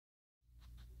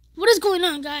going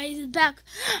on, guys?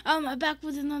 I'm back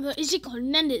with another Ezekiel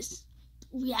Hernandez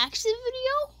reaction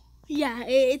video. Yeah,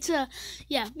 it's a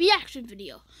reaction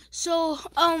video. So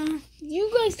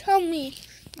you guys tell me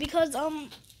because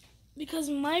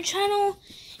my channel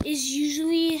is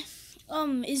usually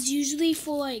hold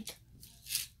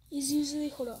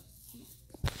on.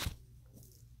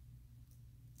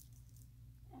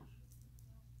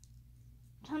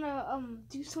 I'm trying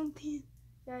to do something,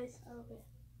 guys. Okay.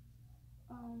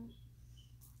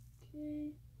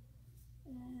 Okay,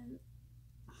 and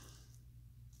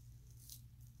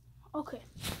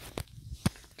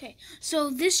okay. So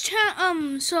this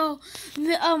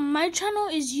my channel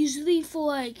is usually for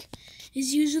like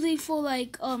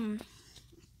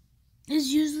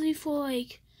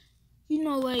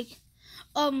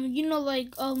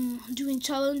doing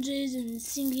challenges and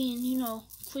singing,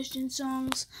 Christian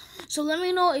songs. So let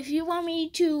me know if you want me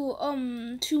to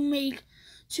make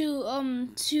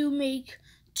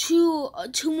two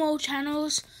more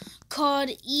channels called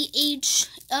EH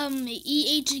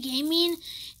Gaming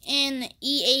and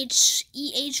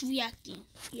EH Reacting.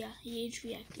 Yeah, EH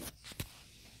Reacting.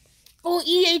 Oh,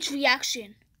 EH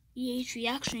Reaction. EH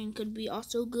Reaction could be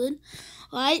also good.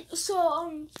 Alright,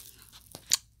 so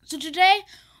today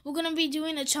we're gonna be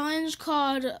doing a challenge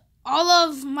called all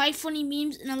of my funny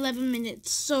memes in 11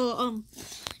 minutes. So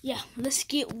yeah, let's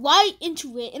get right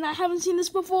into it. And I haven't seen this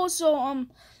before, so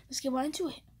let's get right into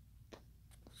it.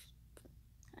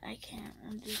 I can't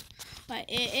undo. Alright,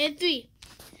 and 3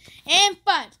 and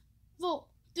 5 4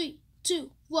 3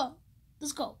 2 1,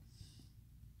 let's go.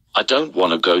 I don't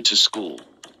want to go to school.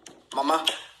 Mama.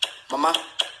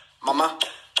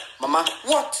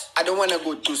 What? I don't wanna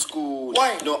go to school.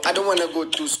 Why? No, I don't wanna go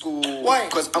to school. Why?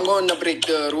 Cause I'm gonna break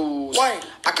the rules. Why?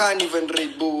 I can't even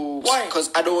read books. Why? Cause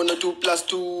I don't wanna 2 +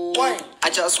 2. Why? I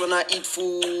just wanna eat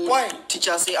food. Why?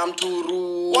 Teacher say I'm too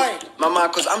rude. Why? Mama,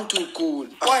 cause I'm too cool.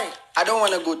 Why? I don't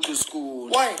wanna go to school.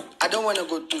 Why? I don't wanna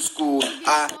go to school.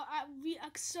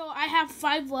 So I have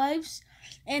 5 lives,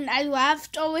 and I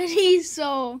laughed already.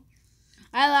 So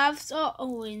I laughed.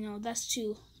 Oh wait, no, that's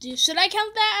 2. Should I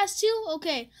count that as 2?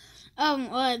 Okay.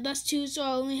 That's 2. So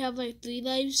I only have like 3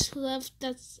 lives left.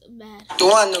 That's bad.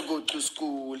 Don't wanna go to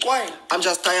school. Why? I'm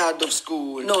just tired of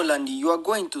school. No, Landy, you are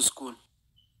going to school.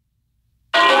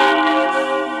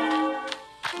 That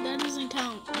doesn't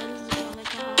count.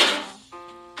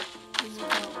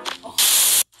 Oh.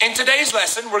 In today's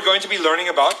lesson, we're going to be learning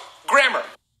about grammar.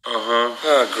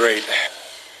 Great.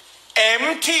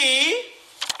 MT.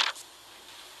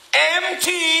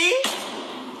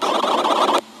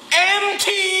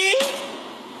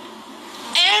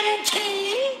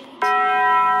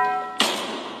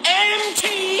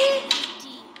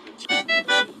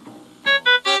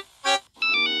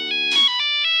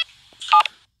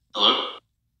 Hello?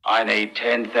 I need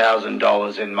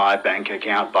 $10,000 in my bank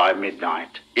account by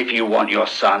midnight if you want your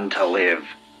son to live.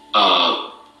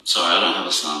 Sorry, I don't have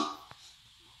a son.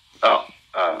 Oh,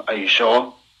 are you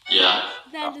sure? Yeah.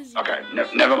 That is Okay,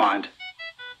 never mind.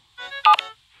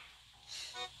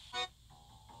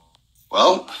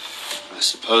 Well, I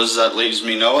suppose that leaves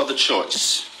me no other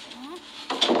choice.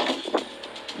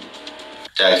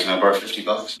 Dad, can I borrow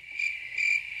 $50?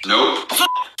 Nope.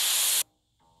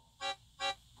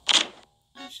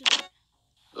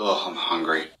 Oh, I'm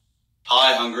hungry.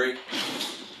 Hi, hungry.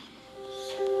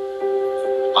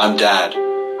 I'm Dad.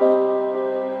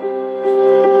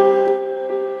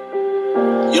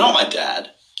 You're not my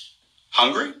dad.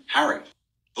 Hungry? Harry.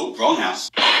 Oh, wrong house.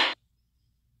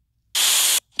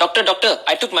 Doctor,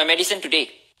 I took my medicine today.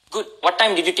 Good. What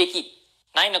time did you take it?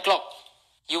 9 o'clock.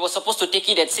 You were supposed to take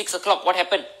it at 6 o'clock. What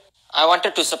happened? I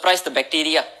wanted to surprise the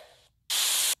bacteria.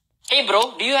 Hey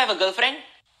bro, do you have a girlfriend?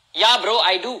 Yeah bro,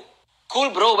 I do. Cool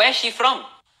bro, where's she from?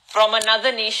 From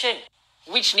another nation.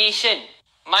 Which nation?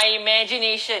 My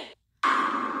imagination.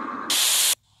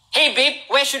 Hey babe,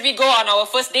 where should we go on our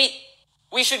first date?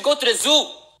 We should go to the zoo.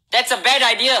 That's a bad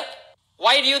idea.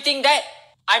 Why do you think that?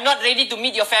 I'm not ready to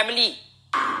meet your family.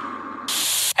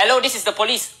 Hello, this is the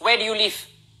police. Where do you live?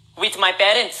 With my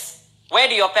parents. Where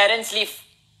do your parents live?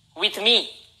 With me.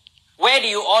 Where do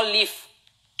you all live?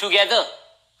 Together.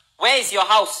 Where is your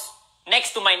house?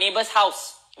 Next to my neighbor's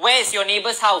house. Where is your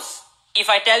neighbor's house? If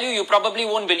I tell you, you probably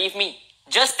won't believe me.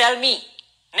 Just tell me.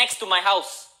 Next to my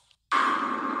house.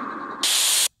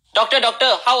 Doctor,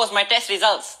 how was my test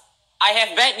results? I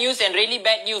have bad news and really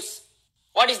bad news.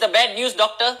 What is the bad news,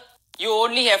 doctor? You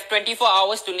only have 24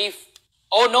 hours to live.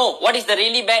 Oh no, what is the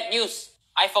really bad news?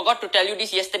 I forgot to tell you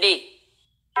this yesterday.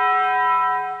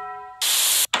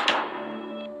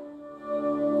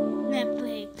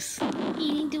 Netflix.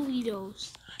 Eating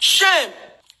Doritos. Shame!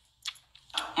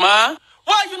 Ma,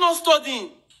 Why are you not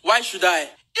studying? Why should I?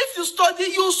 If you study,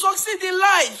 you'll succeed in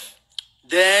life.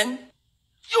 Then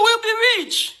you will be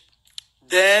rich.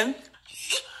 Then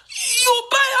you'll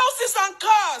buy houses and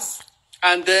cars.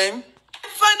 And then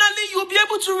finally you'll be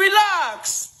able to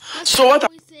relax. So what? I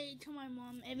always say to my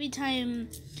mom every time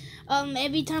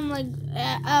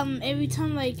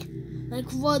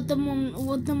what the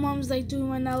mom's like doing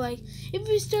right now, like if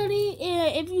you study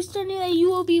like you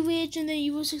will be rich and then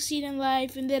you will succeed in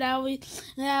life, and then I always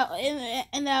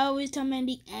tell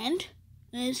Mandy and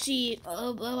she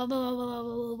blah blah blah blah blah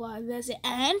blah blah. That's it.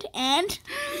 And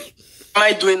What am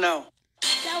I doing now?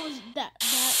 that was that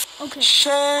okay.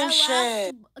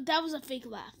 Shen. That was a fake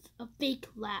laugh. A fake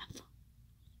laugh.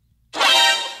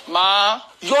 Ma,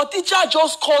 your teacher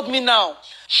just called me now.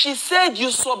 She said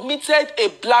you submitted a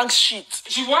blank sheet.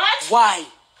 She what? Why?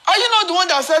 Are you not the one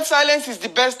that said silence is the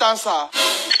best answer?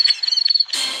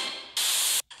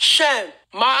 Shen,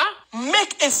 Ma,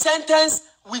 make a sentence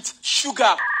with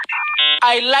sugar.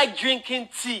 I like drinking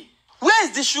tea. Where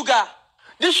is the sugar?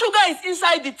 The sugar is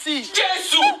inside the tea.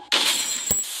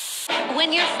 Jesus!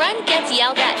 When your friend gets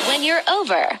yelled at when you're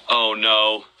over. Oh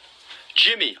no.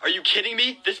 Jimmy, are you kidding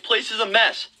me? This place is a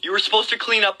mess. You were supposed to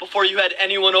clean up before you had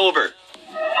anyone over.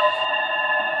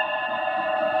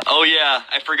 Oh yeah,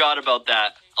 I forgot about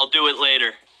that. I'll do it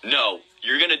later. No,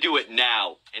 you're gonna do it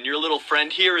now. And your little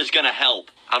friend here is gonna help.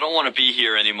 I don't want to be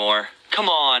here anymore. Come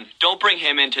on, don't bring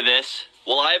him into this.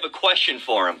 Well, I have a question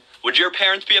for him. Would your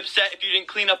parents be upset if you didn't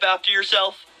clean up after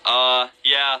yourself?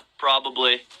 Yeah,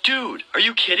 probably. Dude, are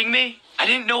you kidding me? I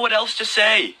didn't know what else to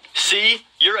say. See?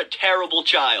 You're a terrible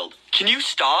child. Can you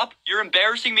stop? You're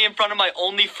embarrassing me in front of my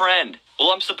only friend.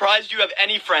 Well, I'm surprised you have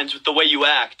any friends with the way you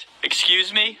act.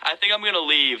 Excuse me? I think I'm gonna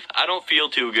leave. I don't feel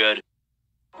too good.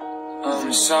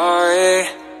 I'm sorry,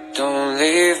 don't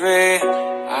leave me.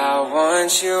 I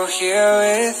want you here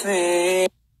with me.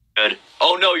 Good.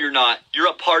 Oh, no, you're not. You're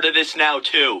a part of this now,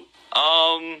 too.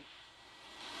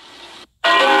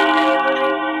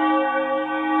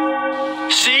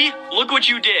 See? Look what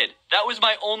you did. That was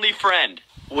my only friend.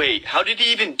 Wait, how did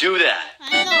he even do that?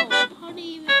 I know. How do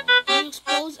you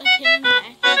expose a kid in the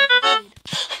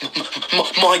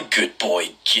My good boy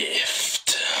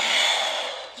gift.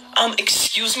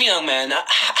 Excuse me, young man.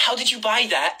 How did you buy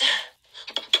that?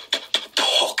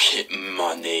 Pocket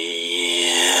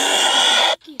money.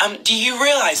 Do you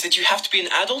realize that you have to be an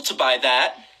adult to buy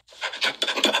that?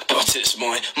 But it's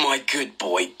my good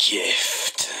boy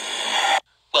gift.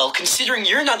 Well, considering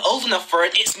you're not old enough for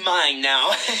it, it's mine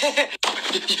now.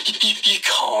 You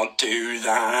can't do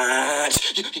that.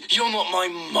 You're not my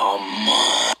mum.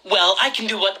 Well, I can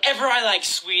do whatever I like,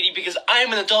 sweetie, because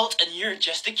I'm an adult and you're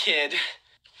just a kid.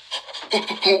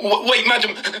 Wait,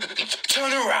 madam.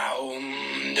 Turn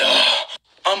around.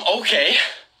 Okay.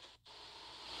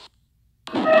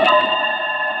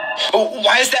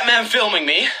 Why is that man filming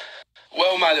me?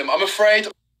 Well, madam, I'm afraid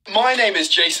my name is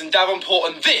Jason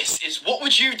Davenport, and this is What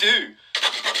Would You Do?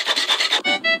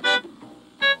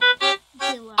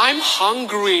 I'm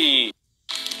hungry.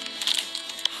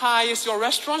 Hi, is your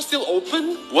restaurant still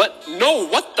open? What? No,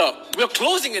 what the? We're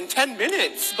closing in 10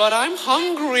 minutes. But I'm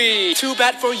hungry. Too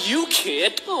bad for you,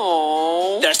 kid.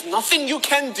 Oh. There's nothing you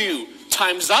can do.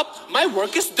 Time's up. My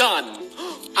work is done.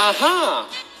 Aha.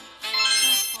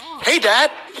 Hey,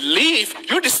 Dad. Leave.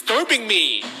 You're disturbing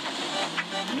me.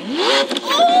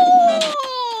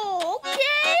 Oh,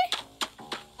 okay.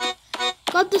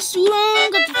 Got the suit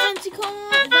on, got the fancy coat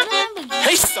on.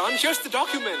 Hey, son, here's the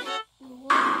document.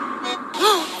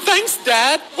 Thanks,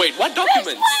 Dad. Wait, what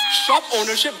documents? Shop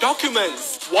ownership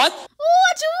documents. What?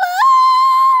 What you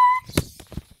want?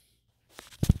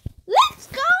 Let's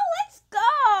go.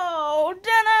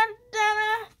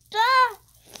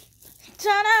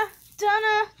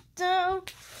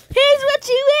 Here's what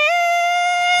you want.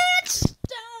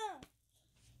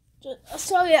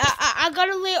 Sorry, I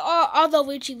gotta lay all the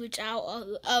witchy witch out.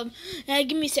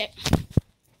 Give me a sec. Witchy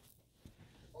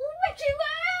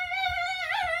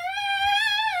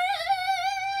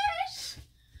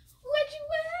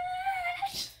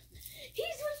witch.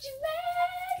 He's witchy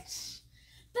witch.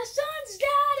 The sun's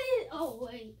dad is. Oh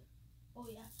wait. Oh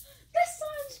yeah. The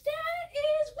sun's dad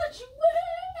is witchy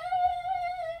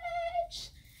witch.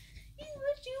 He's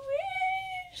witchy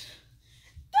witch.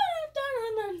 Dun dun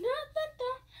dun dun dun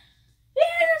dun.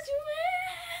 He's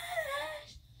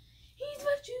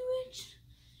witchy witch.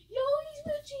 Yo, he's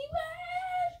witchy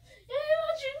witch. He's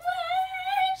witchy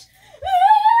witch.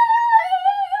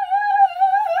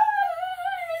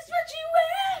 He's witchy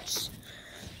witch.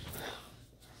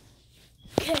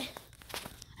 Okay.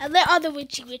 I let all the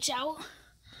witchy witch out.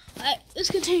 Alright, let's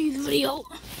continue the video.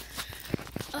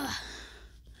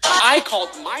 I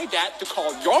called my dad to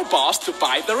call your boss to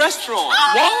buy the restaurant.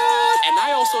 What? And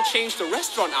I also changed the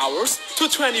restaurant hours to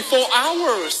 24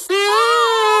 hours.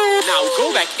 Now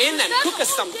go back in and cook us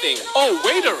something. Oh,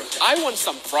 waiter, I want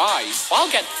some fries.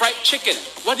 I'll get fried chicken.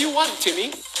 What do you want,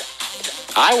 Timmy?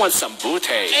 I want some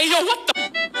booty. Hey, yo, what the?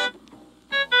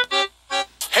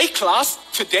 Hey, class.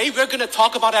 Today we're gonna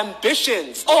talk about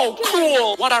ambitions. Oh,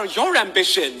 cool. What are your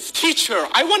ambitions? Teacher,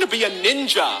 I want to be a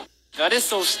ninja. That is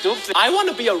so stupid. I want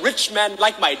to be a rich man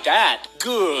like my dad.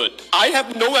 Good. I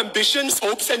have no ambitions,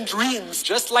 hopes, and dreams.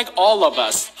 Just like all of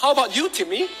us. How about you,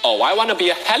 Timmy? Oh, I want to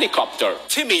be a helicopter.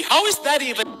 Timmy, how is that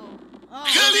even?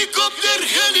 Helicopter,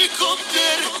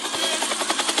 helicopter.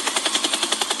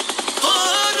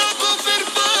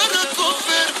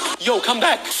 Yo, come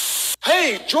back.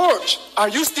 Hey, George, are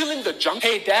you still in the junk?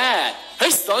 Hey, Dad. Hey,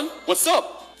 son, what's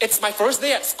up? It's my first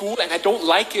day at school and I don't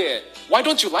like it. Why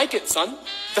don't you like it, son?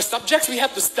 The subjects we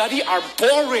have to study are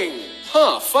boring.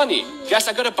 Huh, funny. Guess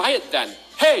I gotta buy it then.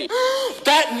 Hey,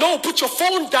 Dad, no, put your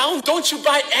phone down. Don't you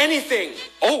buy anything.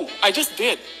 Oh, I just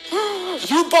did.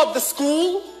 You bought the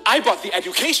school, I bought the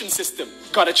education system.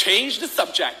 Gotta change the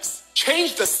subjects.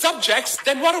 Change the subjects?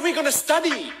 Then what are we gonna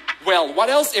study? Well, what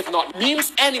else if not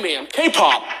memes, anime, and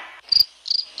K-pop?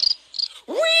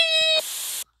 Whee!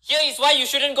 Here is why you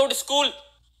shouldn't go to school.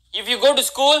 If you go to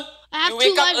school, you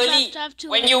wake up early.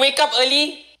 When you wake up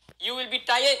early, you will be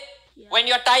tired. Yeah. When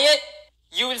you're tired,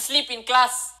 you will sleep in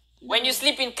class. When you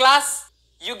sleep in class,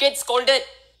 you get scolded.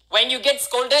 When you get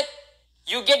scolded,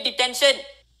 you get detention.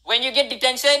 When you get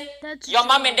detention, your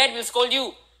mom and dad will scold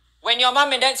you. When your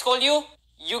mom and dad scold you,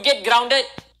 you get grounded.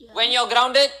 Yeah. When you're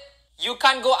grounded, you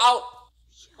can't go out.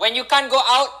 When you can't go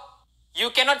out, you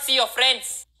cannot see your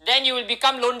friends. Then you will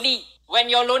become lonely. When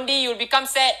you're lonely, you will become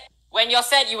sad. When you're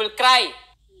sad, you will cry.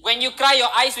 When you cry, your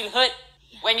eyes will hurt.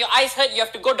 Yeah. When your eyes hurt, you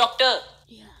have to go doctor.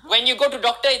 Yeah. When you go to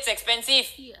doctor, it's expensive.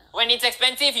 Yeah. When it's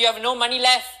expensive, you have no money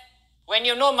left. When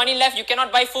you have no money left, you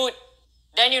cannot buy food.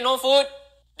 Then you no food,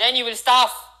 then you will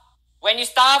starve. When you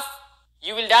starve,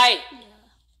 you will die. Yeah.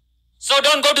 So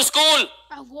don't go to school.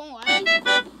 I won't.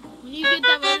 When you get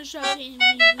that register pain,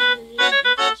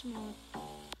 it hurts more.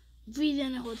 Breathe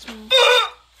in, it hurts more.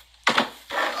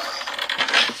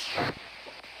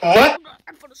 What?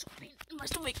 I felt so pain in my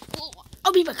stomach.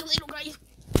 I'll be back later, guys.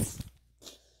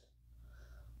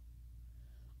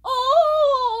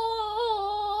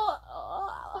 Oh!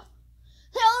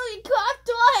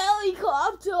 Helicopter!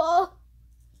 Helicopter!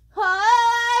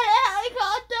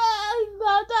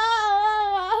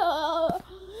 Helicopter!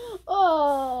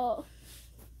 Oh!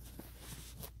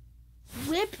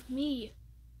 Whip me.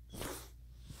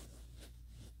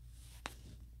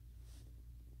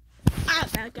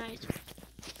 Bad guys.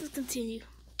 Let's continue.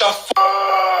 The f***?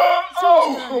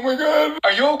 Oh my god.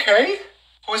 Are you okay?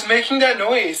 Who's making that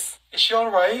noise? Is she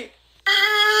alright?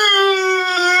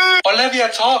 Olivia,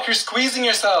 talk. You're squeezing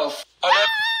yourself. Olivia.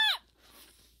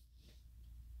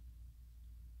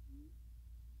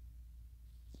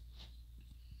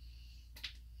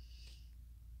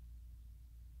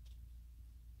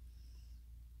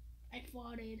 I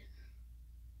farted.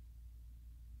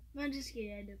 I'm just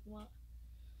kidding. I did what?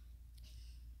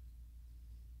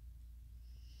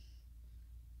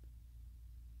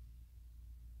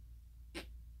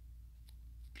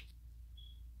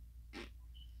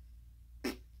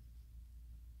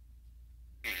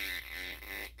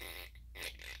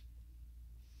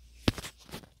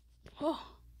 Oh,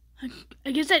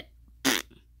 I guess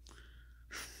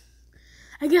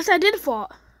I did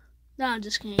fart. No, I'm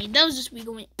just kidding. That was just me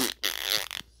going.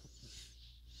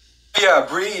 Yeah,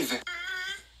 breathe.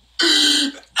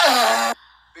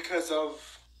 Because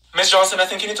of Miss Johnson, I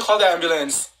think you need to call the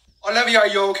ambulance. Olivia, are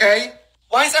you okay?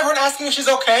 Why is everyone asking if she's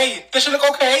okay? Does she look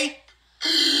okay?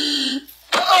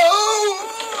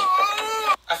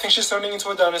 Oh! I think she's turning into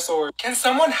a dinosaur. Can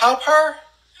someone help her?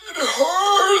 It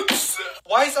hurts.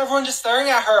 Why is everyone just staring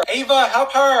at her? Ava,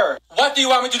 help her. What do you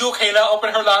want me to do, Kayla?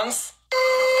 Open her lungs?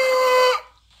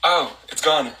 Oh, it's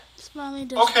gone.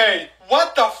 Okay,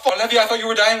 what the fuck? Olivia, I thought you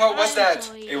were dying. What was that?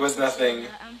 It was nothing.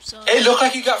 I'm sorry. It looked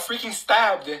like you got freaking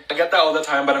stabbed. I get that all the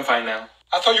time, but I'm fine now.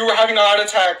 I thought you were having a heart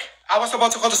attack. I was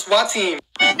about to call the SWAT team.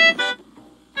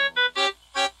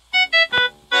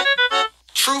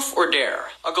 Truth or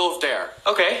dare? I'll go with dare.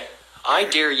 Okay. I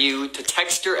dare you to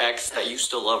text your ex that you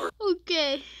still love her.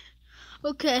 Okay.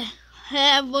 Okay. I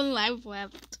have one life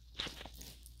left.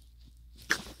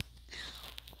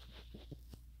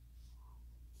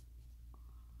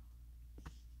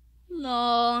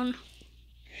 No.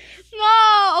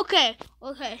 No. Okay.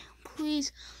 Okay.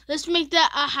 Please. Let's make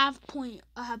that a half point.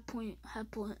 A half point. Half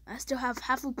point. I still have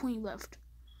half a point left.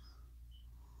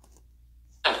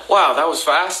 Wow, that was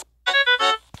fast.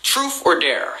 Truth or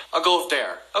dare? I'll go with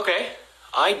dare. Okay.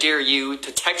 I dare you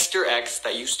to text your ex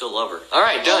that you still love her. All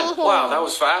right, done. Wow, that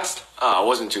was fast. It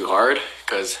wasn't too hard,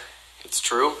 because it's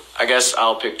true. I guess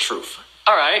I'll pick truth.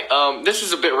 All right, this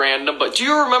is a bit random, but do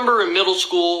you remember in middle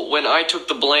school when I took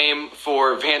the blame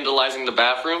for vandalizing the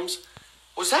bathrooms?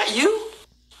 Was that you?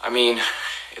 I mean,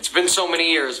 it's been so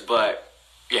many years, but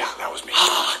yeah, that was me.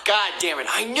 God damn it,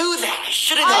 I knew that. I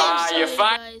should have known. You're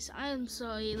fine. Guys, I am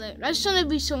sorry. Like, I shouldn't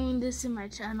be showing this in my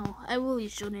channel. I really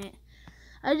shouldn't.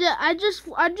 I just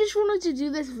wanted to do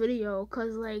this video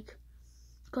cause I'm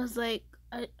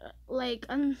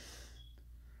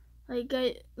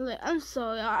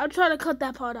sorry. I'll try to cut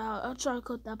that part out.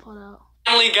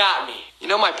 Finally got me. You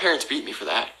know my parents beat me for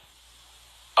that.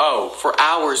 Oh, for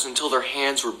hours until their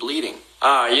hands were bleeding.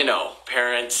 You know,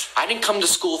 parents. I didn't come to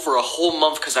school for a whole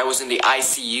month because I was in the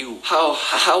ICU.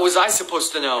 How was I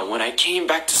supposed to know? And when I came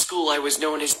back to school, I was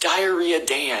known as Diarrhea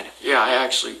Dan. Yeah, I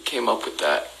actually came up with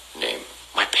that name.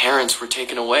 My parents were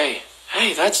taken away.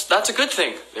 Hey, that's a good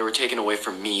thing. They were taken away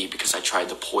from me because I tried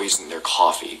to poison their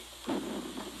coffee.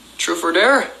 Truth or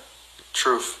dare?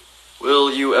 Truth.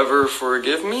 Will you ever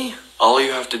forgive me? All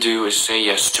you have to do is say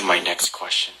yes to my next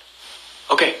question.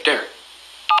 Okay, dare.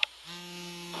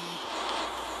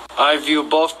 I view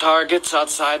both targets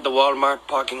outside the Walmart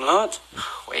parking lot.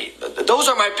 Wait, those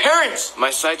are my parents! My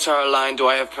sights are aligned. Do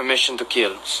I have permission to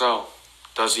kill? So,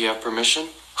 does he have permission?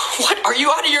 What? Are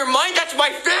you out of your mind? That's my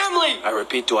family! I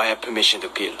repeat, do I have permission to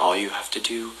kill? All you have to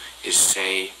do is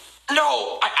say...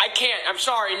 No! I can't. I'm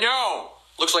sorry. No!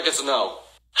 Looks like it's a no.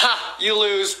 Ha! You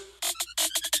lose.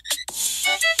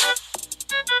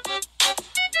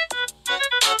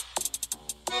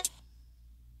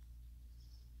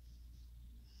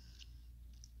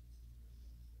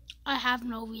 I have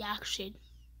no reaction.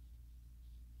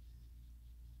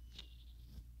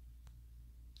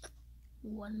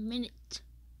 One minute,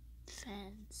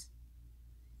 fans.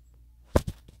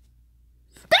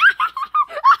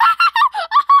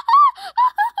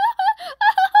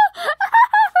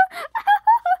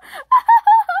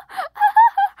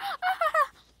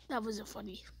 That wasn't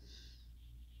funny.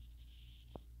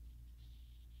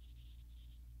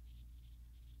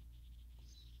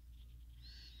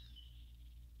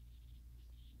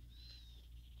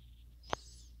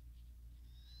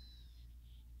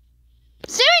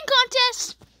 Staring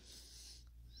contest.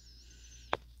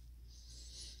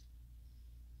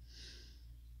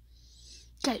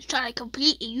 Guys, try to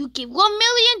compete and you get $1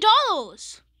 million.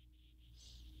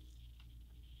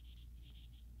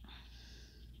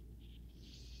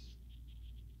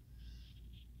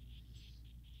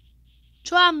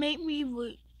 Try to make me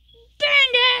wait.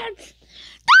 Dang it!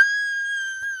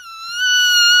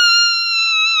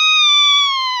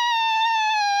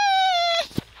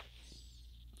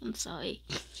 I'm sorry.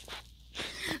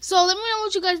 So let me know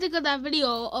what you guys think of that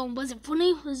video. Was it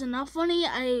funny? Was it not funny?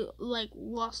 I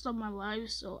lost all my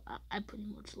lives, so I pretty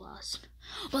much lost.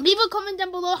 But leave a comment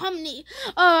down below how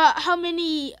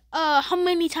many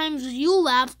times you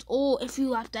laughed, or if you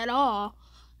laughed at all.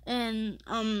 And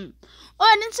oh,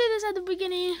 I didn't say this at the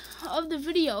beginning of the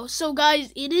video. So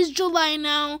guys, it is July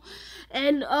now,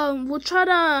 and we'll try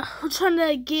to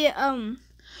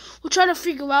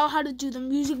figure out how to do the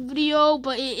music video,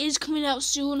 but it is coming out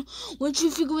soon. Once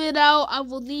we figure it out, I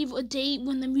will leave a date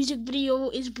when the music video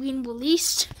is being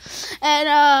released. And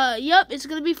yep, it's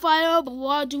gonna be fire, but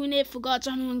we're all doing it for God's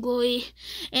honor and glory.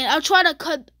 And I'll try to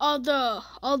cut all the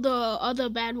other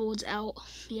bad words out.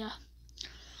 Yeah.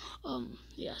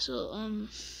 Yeah, so and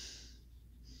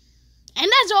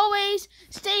as always,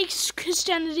 stay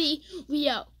Christianity. We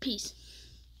out. Peace.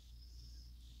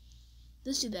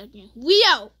 Let's do that again. We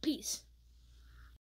out. Peace.